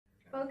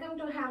Welcome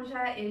to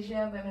Hampshire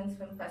Asia Women's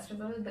Film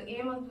Festival. The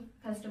aim of the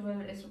festival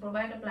is to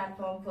provide a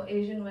platform for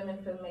Asian women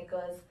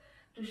filmmakers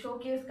to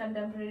showcase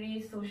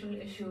contemporary social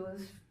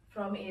issues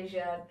from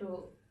Asia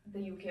to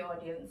the UK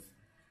audience.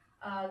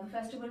 The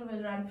festival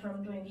will run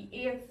from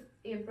 28th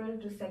April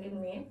to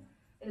 2nd May.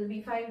 It will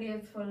be 5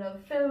 days full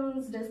of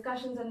films,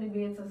 discussions and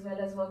debates as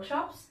well as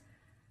workshops.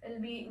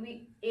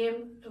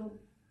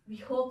 We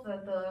hope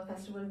that the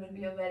festival will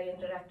be a very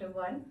interactive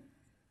one.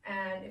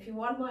 And if you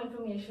want more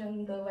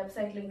information, the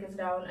website link is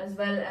down, as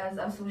well as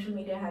our social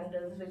media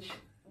handles, which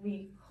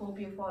we hope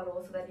you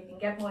follow so that you can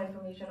get more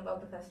information about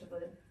the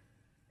festival.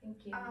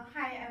 Thank you.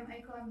 Hi, I'm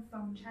Echo. I'm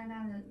from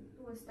China and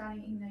we're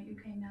studying in the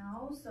UK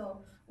now.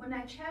 So when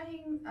I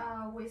chatting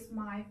with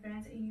my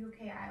friends in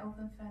UK, I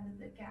often find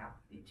the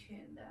gap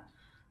between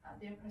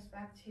their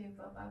perspective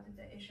about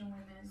the Asian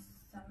women's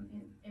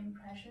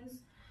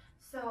impressions.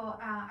 So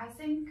I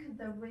think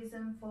the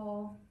reason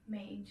for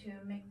me to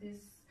make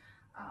this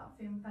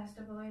film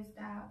festival is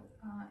that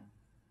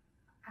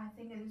I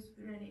think it is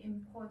really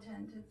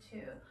important to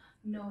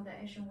know the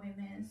Asian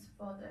women's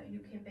for the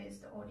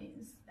UK-based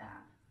audience,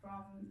 that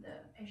from the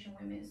Asian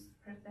women's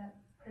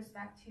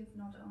perspective,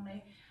 not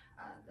only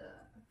the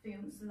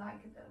films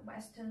like the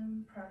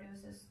Western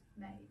producers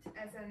made.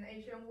 As an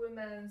Asian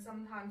woman,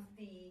 sometimes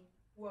the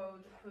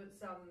world puts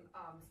some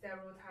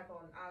stereotype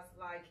on us,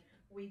 like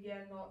we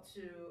dare not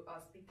to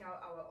speak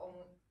out our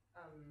own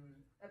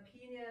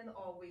opinion,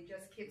 or we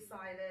just keep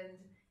silent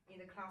in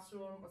the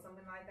classroom or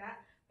something like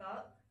that.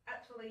 But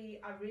actually,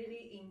 I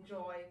really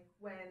enjoy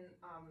when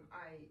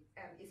I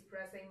am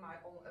expressing my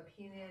own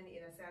opinion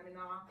in a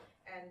seminar,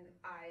 and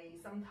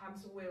I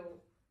sometimes will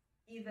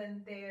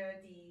even dare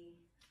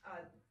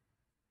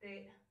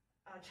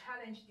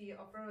challenge the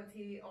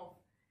authority of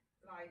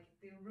like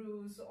the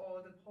rules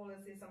or the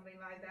policy, something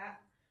like that.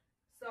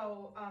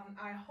 So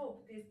I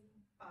hope this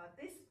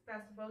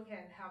festival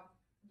can help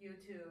you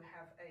to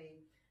have a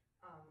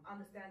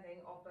understanding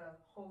of a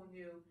whole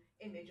new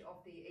image of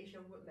the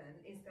Asian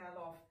woman, instead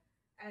of,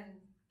 and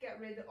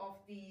get rid of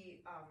the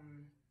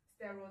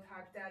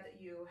stereotype that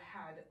you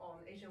had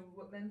on Asian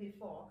women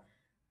before.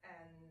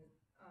 And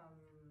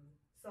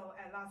so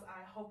at last,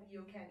 I hope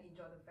you can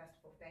enjoy the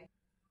festival. Thank you.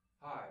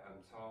 Hi,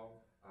 I'm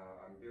Tao.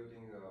 I'm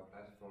building a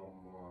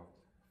platform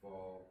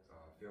for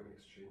film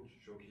exchange,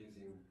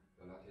 showcasing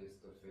the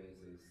latest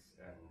phases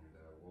and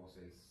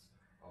voices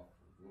of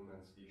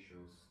women's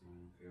issues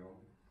in film.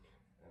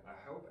 And I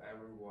hope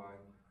everyone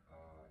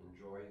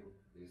enjoying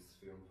this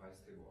film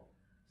festival.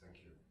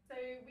 Thank you. So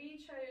we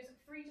chose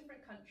 3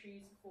 different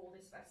countries for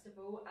this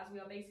festival, as we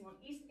are basing on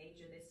East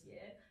Asia this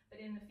year,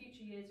 but in the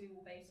future years we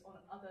will base on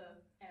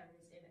other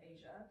areas in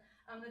Asia.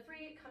 The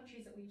 3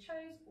 countries that we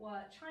chose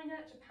were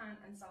China, Japan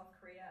and South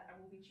Korea, and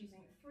we'll be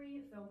choosing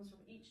 3 films from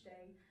each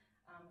day,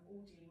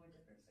 all dealing with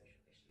different social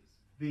issues.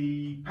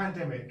 The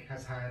pandemic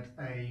has had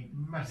a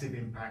massive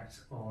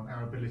impact on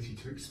our ability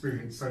to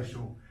experience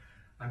social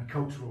and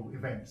cultural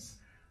events,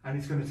 and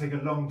it's going to take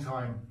a long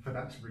time for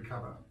that to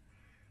recover.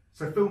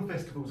 So film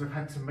festivals have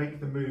had to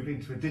make the move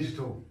into a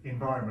digital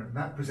environment, and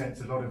that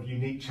presents a lot of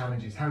unique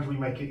challenges. How do we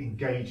make it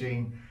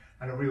engaging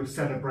and a real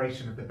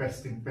celebration of the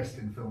best in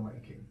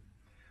filmmaking?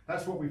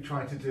 That's what we've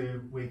tried to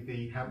do with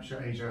the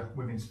Hampshire Asia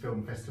Women's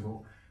Film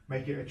Festival.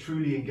 Make it a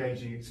truly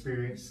engaging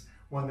experience,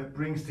 one that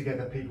brings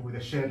together people with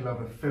a shared love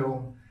of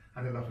film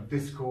and a love of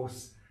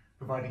discourse,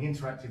 providing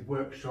interactive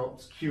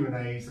workshops,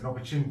 Q&As, an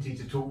opportunity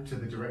to talk to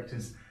the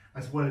directors,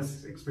 as well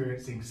as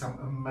experiencing some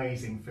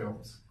amazing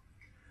films.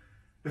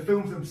 The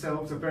films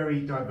themselves are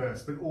very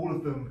diverse, but all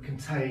of them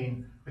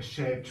contain a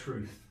shared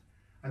truth.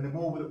 And the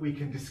more that we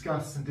can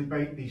discuss and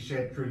debate these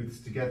shared truths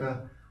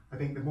together, I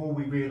think the more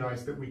we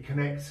realise that we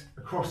connect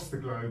across the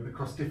globe,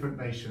 across different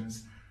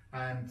nations,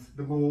 and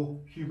the more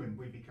human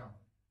we become.